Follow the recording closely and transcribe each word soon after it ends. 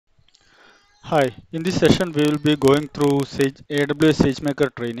Hi, in this session we will be going through AWS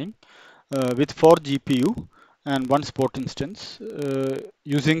SageMaker training with 4 GPU and 1 Spot instance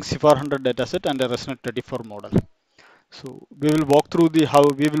using C400 dataset and a ResNet 34 model. So we will walk through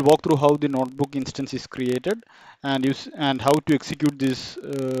how the notebook instance is created and how to execute this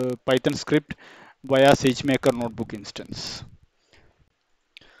Python script via SageMaker notebook instance.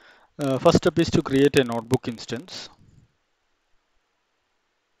 First step is to create a notebook instance.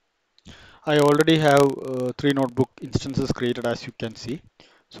 I already have 3 notebook instances created, as you can see.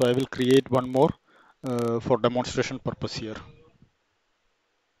 So I will create one more for demonstration purpose here.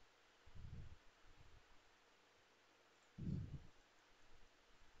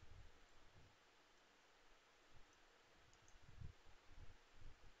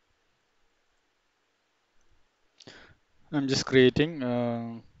 I'm just creating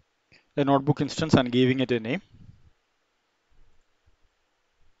a notebook instance and giving it a name.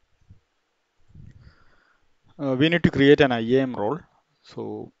 We need to create an IAM role.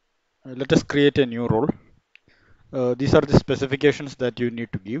 So let us create a new role. These are the specifications that you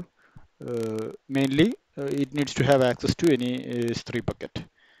need to give. Mainly, it needs to have access to any S3 bucket.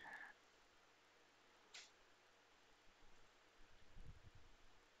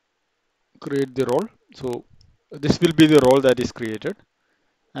 Create the role. So this will be the role that is created.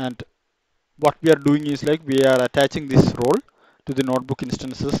 And what we are doing is like we are attaching this role to the notebook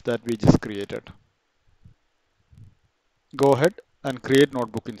instances that we just created. Go ahead and create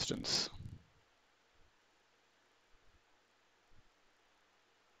notebook instance.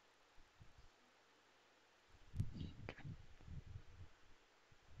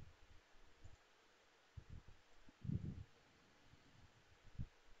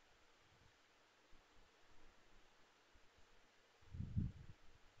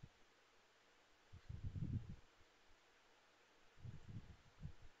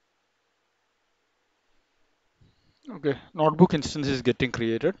 Okay, notebook instance is getting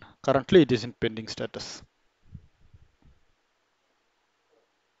created. Currently it is in pending status.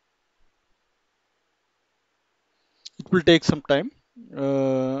 It will take some time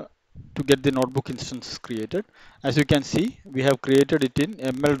to get the notebook instances created. As you can see, we have created it in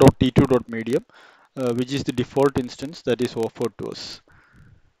ml.t2.medium, which is the default instance that is offered to us.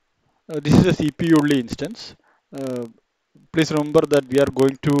 This is a CPU only instance. Uh, Please remember that we are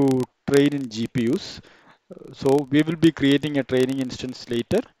going to train in GPUs. So we will be creating a training instance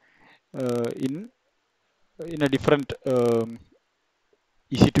later in a different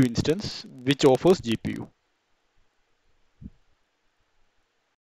EC2 instance which offers GPU.